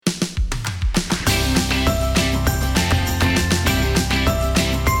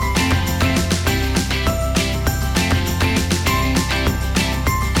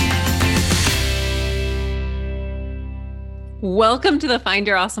Welcome to the Find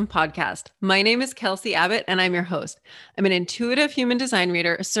Your Awesome podcast. My name is Kelsey Abbott, and I'm your host. I'm an intuitive human design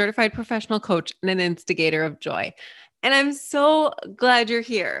reader, a certified professional coach, and an instigator of joy. And I'm so glad you're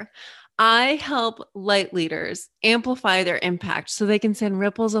here. I help light leaders amplify their impact so they can send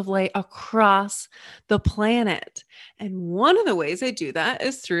ripples of light across the planet. And one of the ways I do that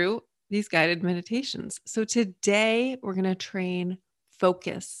is through these guided meditations. So today we're going to train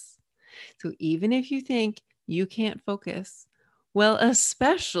focus. So even if you think you can't focus, well,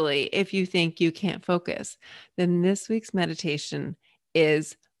 especially if you think you can't focus, then this week's meditation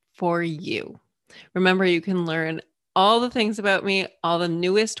is for you. Remember, you can learn all the things about me, all the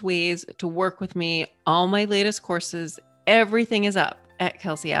newest ways to work with me, all my latest courses. Everything is up at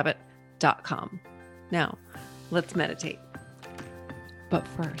kelseyabbott.com. Now, let's meditate. But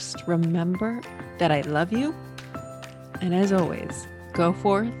first, remember that I love you. And as always, go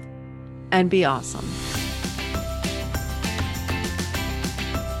forth and be awesome.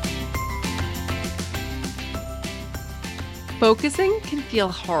 Focusing can feel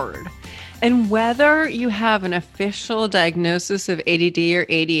hard. And whether you have an official diagnosis of ADD or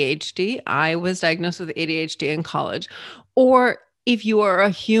ADHD, I was diagnosed with ADHD in college, or if you are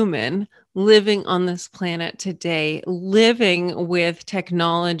a human living on this planet today, living with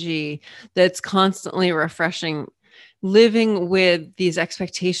technology that's constantly refreshing, living with these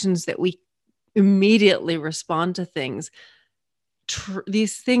expectations that we immediately respond to things,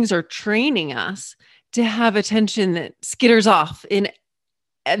 these things are training us to have attention that skitters off in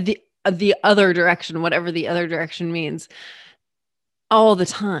the other direction, whatever the other direction means, all the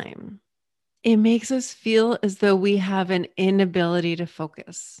time. It makes us feel as though we have an inability to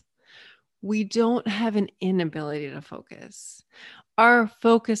focus. We don't have an inability to focus. Our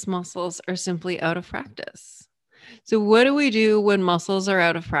focus muscles are simply out of practice. So what do we do when muscles are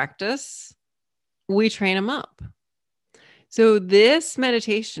out of practice? We train them up. So this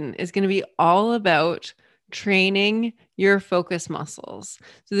meditation is going to be all about training your focus muscles.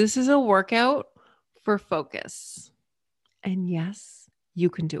 So this is a workout for focus. And yes, you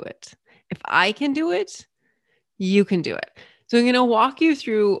can do it. If I can do it, you can do it. So I'm going to walk you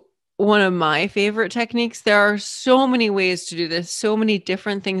through one of my favorite techniques. There are so many ways to do this, so many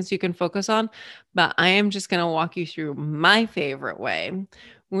different things you can focus on, but I am just going to walk you through my favorite way,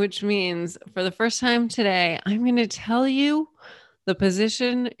 which means for the first time today, I'm going to tell you the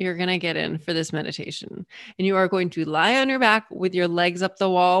position you're going to get in for this meditation. And you are going to lie on your back with your legs up the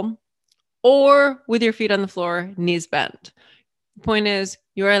wall or with your feet on the floor, knees bent. The point is,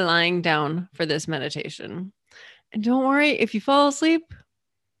 you are lying down for this meditation. And don't worry if you fall asleep.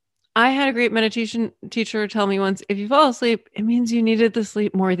 I had a great meditation teacher tell me once, if you fall asleep, it means you needed the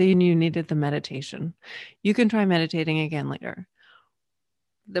sleep more than you needed the meditation. You can try meditating again later.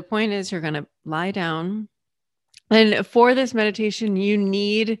 The point is, you're going to lie down. And for this meditation, you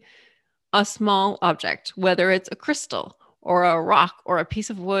need a small object, whether it's a crystal or a rock or a piece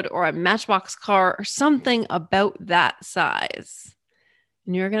of wood or a matchbox car or something about that size.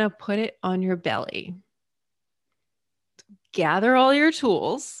 And you're going to put it on your belly. Gather all your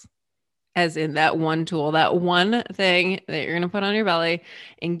tools, as in that one tool, that one thing that you're going to put on your belly,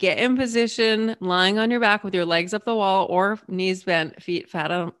 and get in position, lying on your back with your legs up the wall or knees bent, feet flat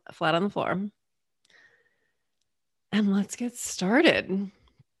on the floor. And let's get started.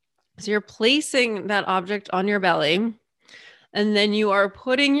 So you're placing that object on your belly, and then you are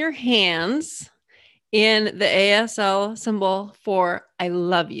putting your hands in the ASL symbol for I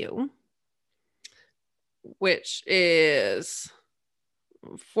love you, which is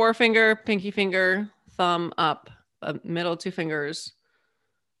forefinger, pinky finger, thumb up, middle two fingers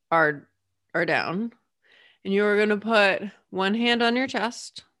are down. And you're going to put one hand on your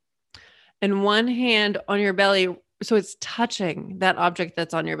chest and one hand on your belly. So it's touching that object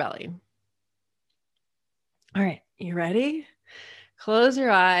that's on your belly. All right, you ready? Close your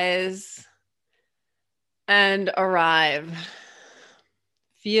eyes and arrive.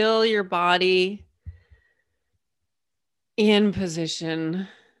 Feel your body in position.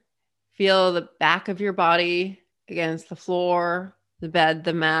 Feel the back of your body against the floor, the bed,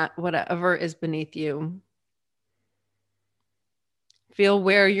 the mat, whatever is beneath you. Feel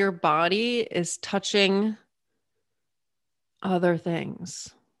where your body is touching other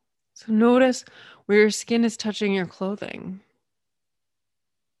things. So notice where your skin is touching your clothing.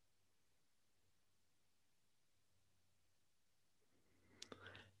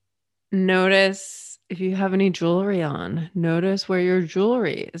 Notice if you have any jewelry on. Notice where your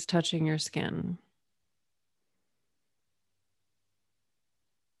jewelry is touching your skin.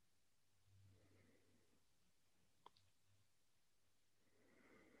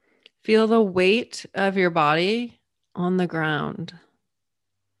 Feel the weight of your body on the ground.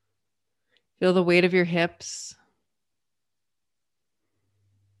 Feel the weight of your hips.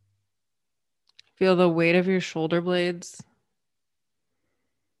 Feel the weight of your shoulder blades.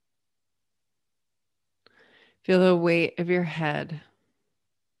 Feel the weight of your head.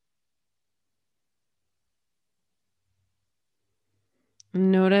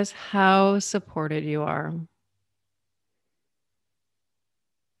 Notice how supported you are.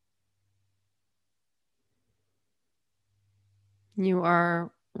 You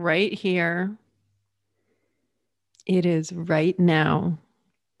are right here. It is right now.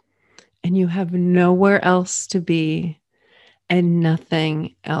 And you have nowhere else to be and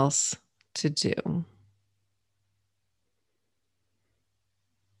nothing else to do.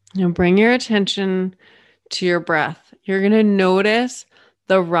 Now bring your attention to your breath. You're going to notice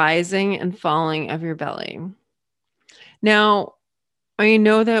the rising and falling of your belly. Now, I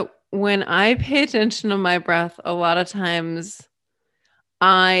know that when I pay attention to my breath, a lot of times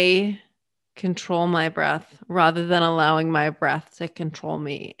I control my breath rather than allowing my breath to control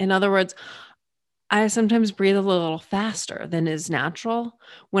me. In other words, I sometimes breathe a little faster than is natural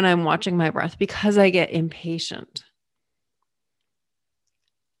when I'm watching my breath because I get impatient.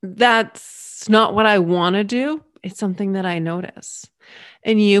 That's not what I want to do. It's something that I notice.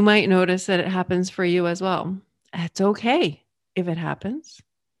 And you might notice that it happens for you as well. It's okay if it happens.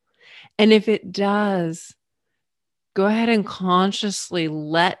 And if it does, go ahead and consciously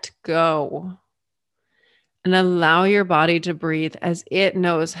let go and allow your body to breathe as it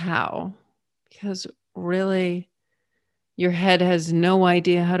knows how. Because really, your head has no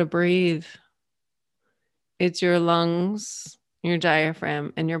idea how to breathe. It's your lungs, your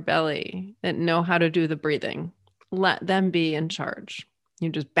diaphragm, and your belly that know how to do the breathing. Let them be in charge. You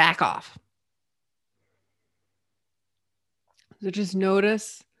just back off. So just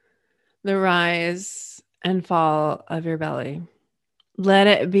notice the rise and fall of your belly. Let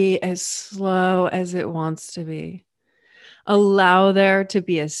it be as slow as it wants to be. Allow there to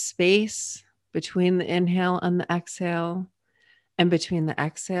be a space between the inhale and the exhale, and between the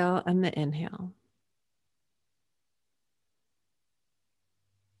exhale and the inhale.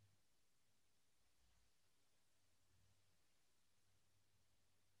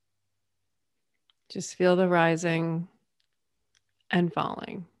 Just feel the rising and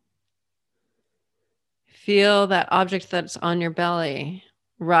falling. Feel that object that's on your belly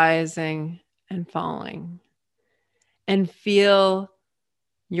rising and falling. And feel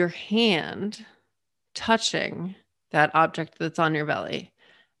your hand touching that object that's on your belly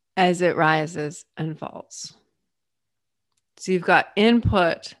as it rises and falls. So you've got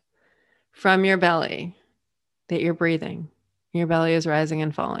input from your belly that you're breathing. Your belly is rising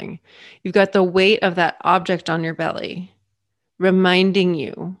and falling. You've got the weight of that object on your belly reminding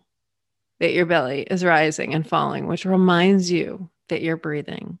you that your belly is rising and falling, which reminds you that you're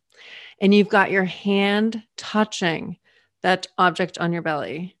breathing. And you've got your hand touching that object on your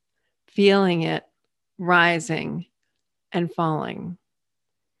belly, feeling it rising and falling.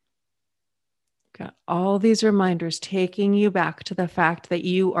 You've got all these reminders taking you back to the fact that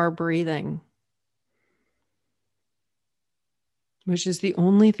you are breathing, which is the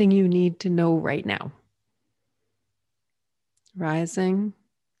only thing you need to know right now. Rising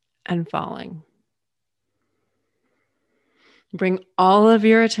and falling. Bring all of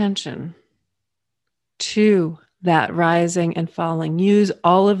your attention to that rising and falling. Use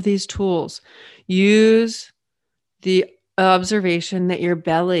all of these tools. Use the observation that your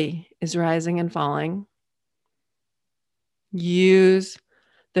belly is rising and falling. Use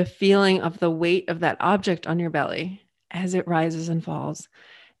the feeling of the weight of that object on your belly as it rises and falls.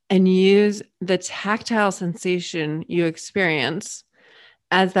 And use the tactile sensation you experience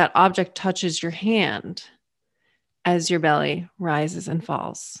as that object touches your hand as your belly rises and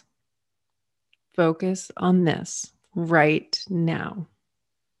falls. Focus on this right now.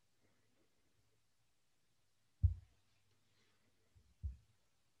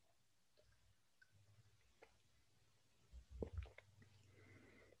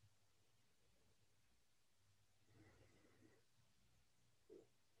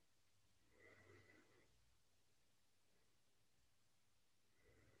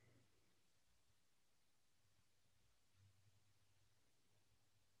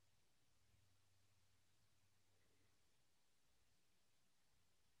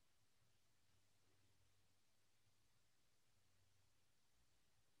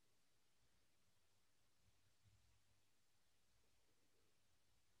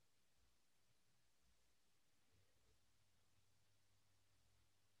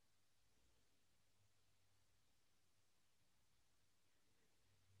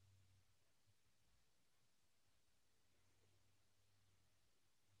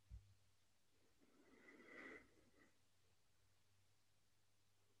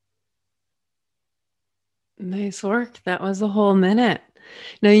 Nice work. That was a whole minute.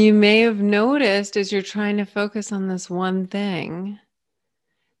 Now, you may have noticed as you're trying to focus on this one thing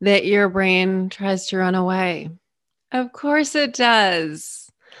that your brain tries to run away. Of course it does.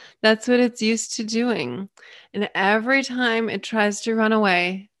 That's what it's used to doing. And every time it tries to run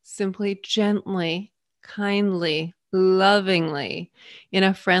away, simply gently, kindly, lovingly, in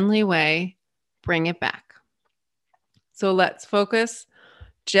a friendly way, bring it back. So let's focus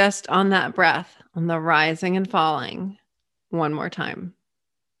just on that breath, on the rising and falling. One more time.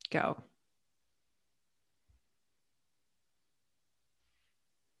 Go.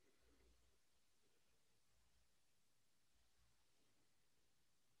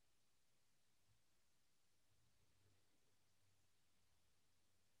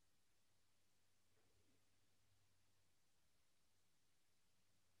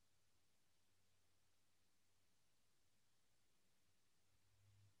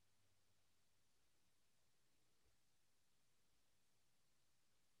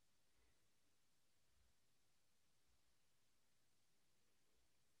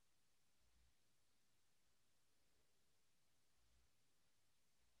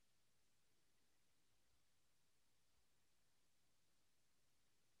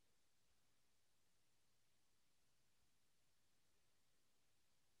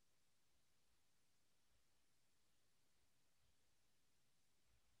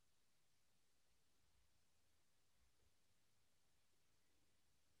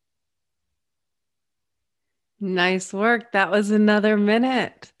 Nice work. That was another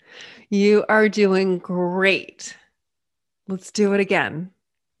minute. You are doing great. Let's do it again.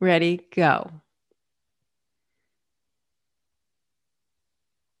 Ready, go.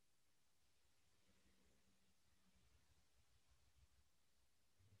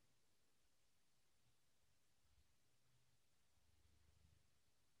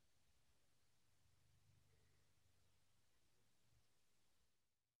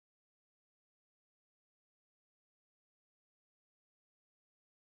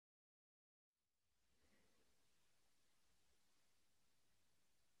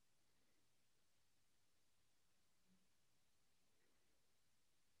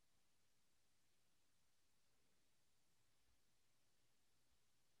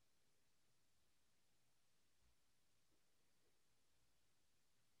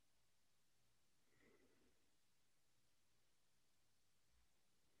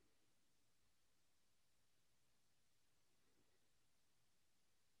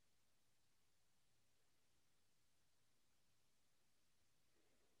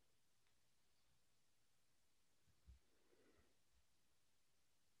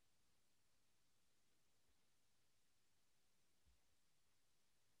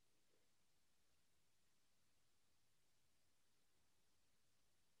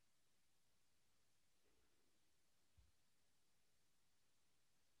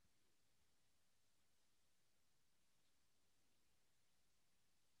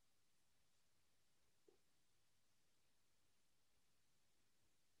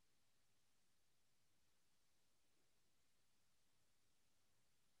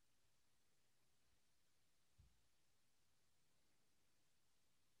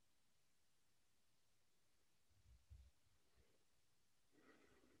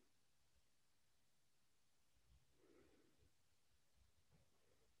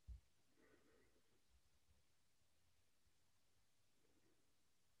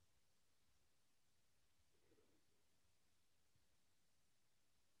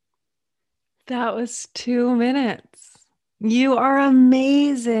 That was 2 minutes. You are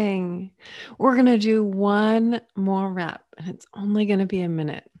amazing. We're going to do one more rep, and it's only going to be a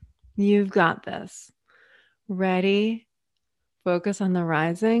minute. You've got this. Ready? Focus on the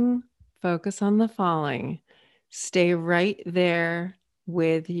rising, focus on the falling. Stay right there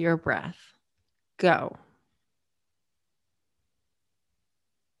with your breath. Go.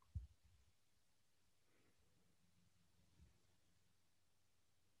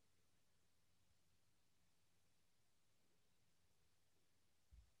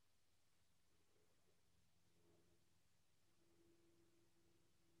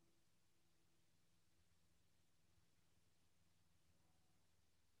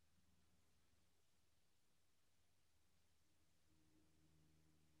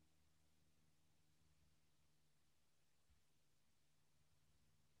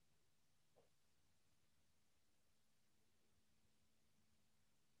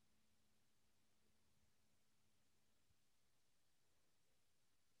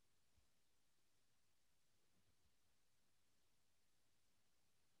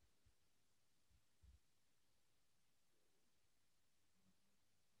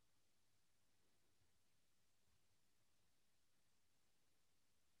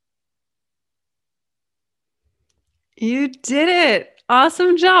 You did it.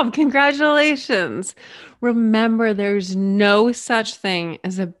 Awesome job. Congratulations. Remember, there's no such thing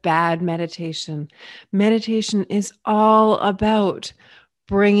as a bad meditation. Meditation is all about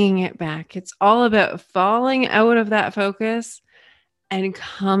bringing it back. It's all about falling out of that focus and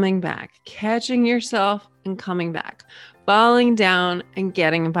coming back, catching yourself and coming back, falling down and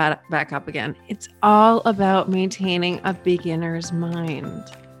getting back up again. It's all about maintaining a beginner's mind.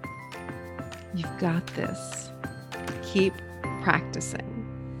 You've got this. Keep practicing.